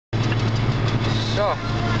So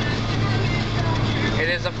it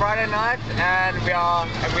is a Friday night, and we are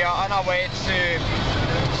on our way to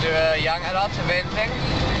a young adult event thing.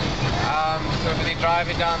 So we'll be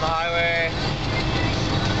driving down the highway,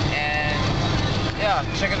 and yeah,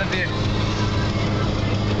 check out the view.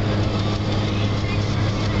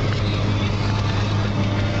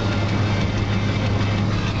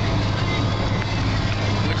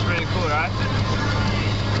 Looks pretty cool, right?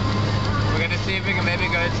 We're going to see if we can maybe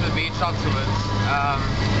go to the beach afterwards.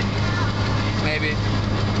 Maybe.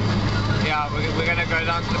 Yeah, we're going to go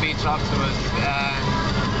down to the beach afterwards and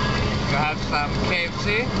go have some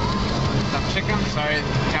KFC, some chicken. Sorry,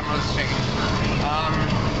 the camera's shaking.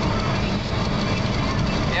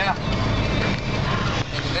 Yeah.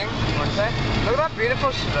 Anything you want to say? Look at how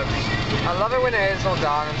beautiful she looks. I love it when her hair's all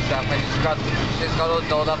down and stuff, and she's got all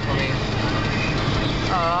dolled up for me.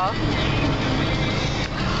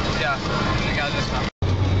 Yeah, check out this one.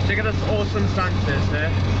 Check out this awesome sunset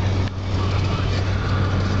there.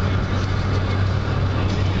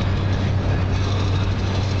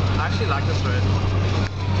 I actually like this road.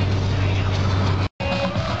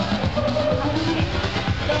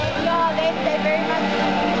 Yeah, they're very much,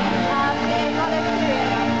 they're not as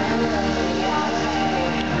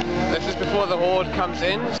This is before the horde comes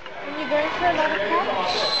in. When you're going for a lot of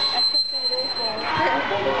cash, that's what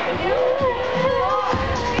they do.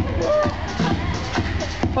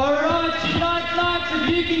 Alright, lights, if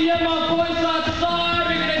you can hear my voice outside,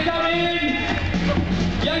 we're going to come in.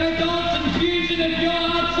 Young adults and fusion, if you're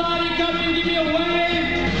outside, you come in, give me a wave.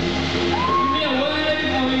 Give me a wave,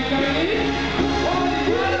 are we coming in?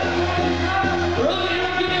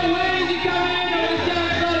 Right, give me a wave as you come in, I'm going to stand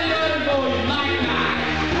outside the yard for you, like that.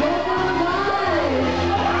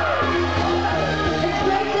 It's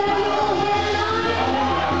great to have you all here tonight.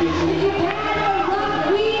 If you've had a rough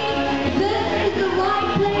week, this is the right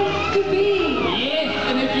place to be. Yes,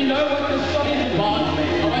 and if you know what this song is about,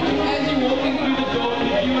 I want you, as you're walking through the door, if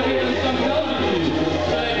you want to hear some tells you.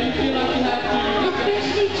 So if you feel like you have to,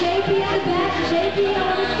 Especially JP at the back. JP, I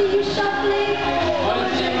want to see you shuffling. I want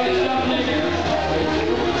to see everybody shuffling.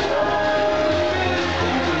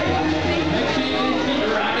 Make sure you get your feet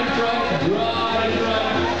right in front, right in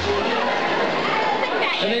front.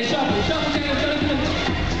 And then shuffle, Jonathan. I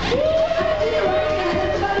didn't work that.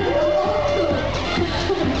 That's about it. Old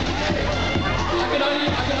school. I can only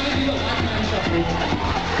do the white man shuffle.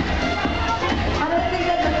 I don't think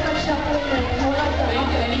that looks like shuffling. It's more like the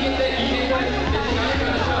And you get there's another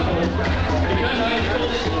kind of shuffle. If you don't know,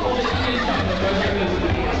 it's called the Indian shuffle. It goes like this.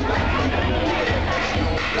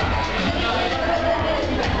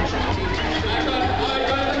 I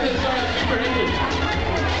got like this, sorry, I'm super English.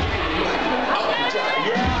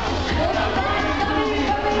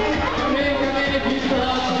 Come in, if you're still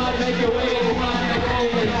outside, make your way in front, make all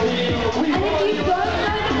the scene. And if you don't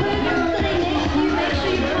know the person sitting next to you, make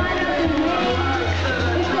sure you find out their name.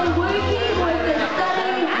 If they're working or if they're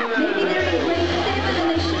studying, maybe they're in grade 7 and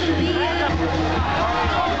they shouldn't be here.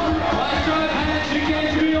 Last row of hands, you came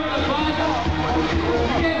through on the bus. You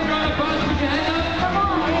came through on the bus, put your hand up. Come on,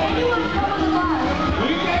 anyone come on the bus. Who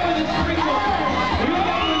came with a springboard? Who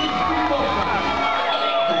came with a springboard?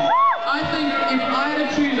 I think if I had to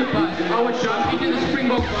choose a bus, I would jump into the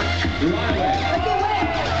springboard bus right away. Okay, wait.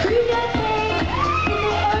 Who gets paid in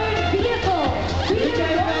their own vehicle? Who Who gets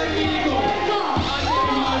came their with own a vehicle? car? I came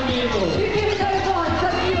in my own vehicle. You give me no car,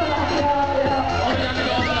 some of you are like, yeah. I'm young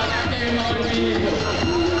adult, but I came in my own vehicle.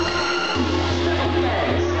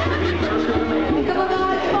 Come on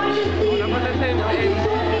guys, find your seat. If you're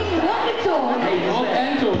talking, walk the talk. Walk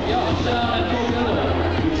and talk, yeah, I'll sit down and talk the other way.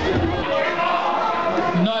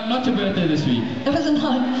 No, not your birthday this week. It wasn't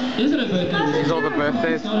on. Isn't it birthday? These are all the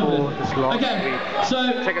birthdays for this last Okay, week. so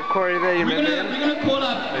Check out Corey there, you remember him? we're gonna call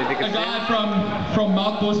up As you can a guy see. from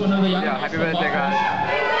Melkbos, one of the young Yeah, happy birthday, guys.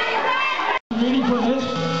 Ready for this?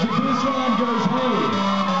 The bass line goes, hey,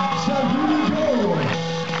 so here we go.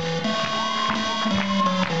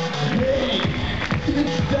 Hey,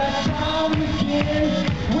 it's that time again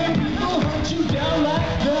when people hunt you down like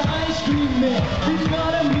the ice cream man. It's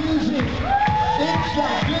not amusing, it's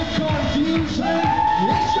like good confusion.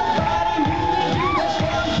 It's your body moving through that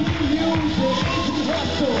funky music. It's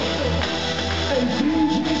hustle, and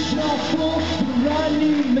DJ shuffle, the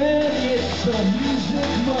running man. It's a music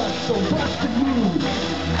muscle, bust the groove.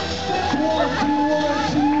 Step 1, 2,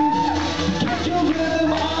 1, 2. Get your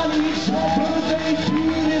rhythm on each birthday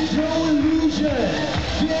beat. It's no illusion,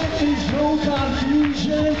 there is no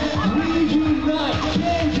confusion. We unite,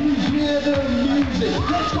 can you hear the music?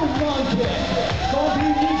 Let's go funky,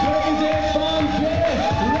 completely crazy funky.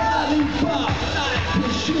 Lollipop, like the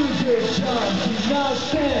sugar junkie. Now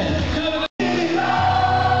stand.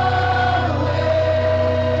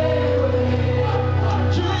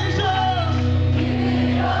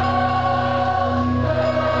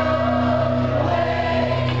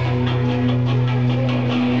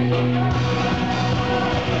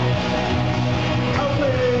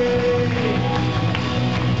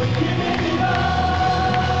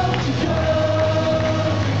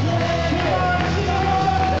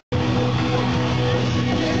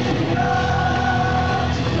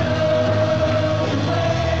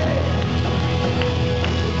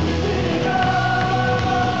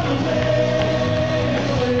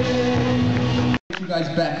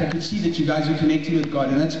 could see that you guys were connecting with God,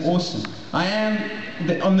 and that's awesome. I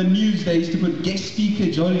am, on the news they used to put guest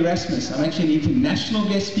speaker Joel Erasmus. I'm actually an international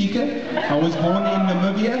guest speaker. I was born in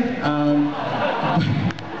Namibia,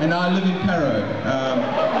 and now I live in Paro.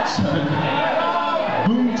 So,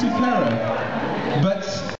 boom to Paro. But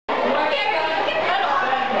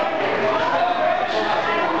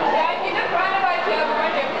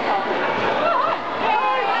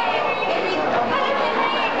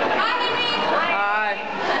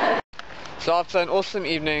so after an awesome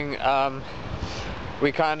evening,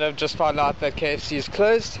 we kind of just found out that KFC is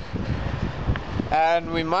closed,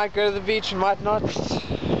 and we might go to the beach, we might not.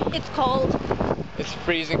 It's cold It's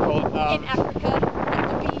freezing cold. in Africa, at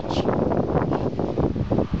the beach.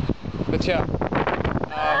 But yeah,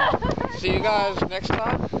 see you guys next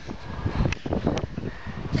time.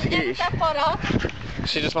 Edit that part out.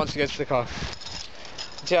 She just wants to go to the car.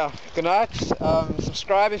 But yeah, good night.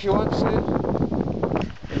 Subscribe if you want to.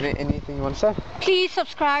 Anything you want to say? Please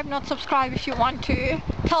subscribe, not subscribe if you want to.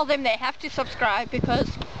 Tell them they have to subscribe because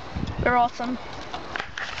we're awesome.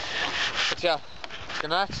 But yeah, good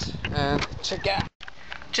night and check out.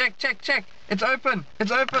 Check. It's open. It's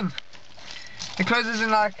open. It closes in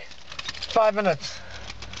like 5 minutes.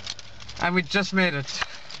 And we just made it.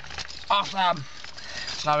 Awesome.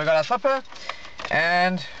 Now we got our supper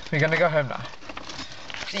and we're gonna go home now.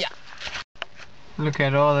 See ya. Look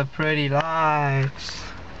at all the pretty lights.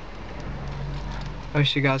 I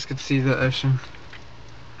wish you guys could see the ocean.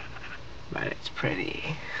 But it's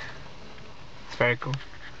pretty. It's very cool.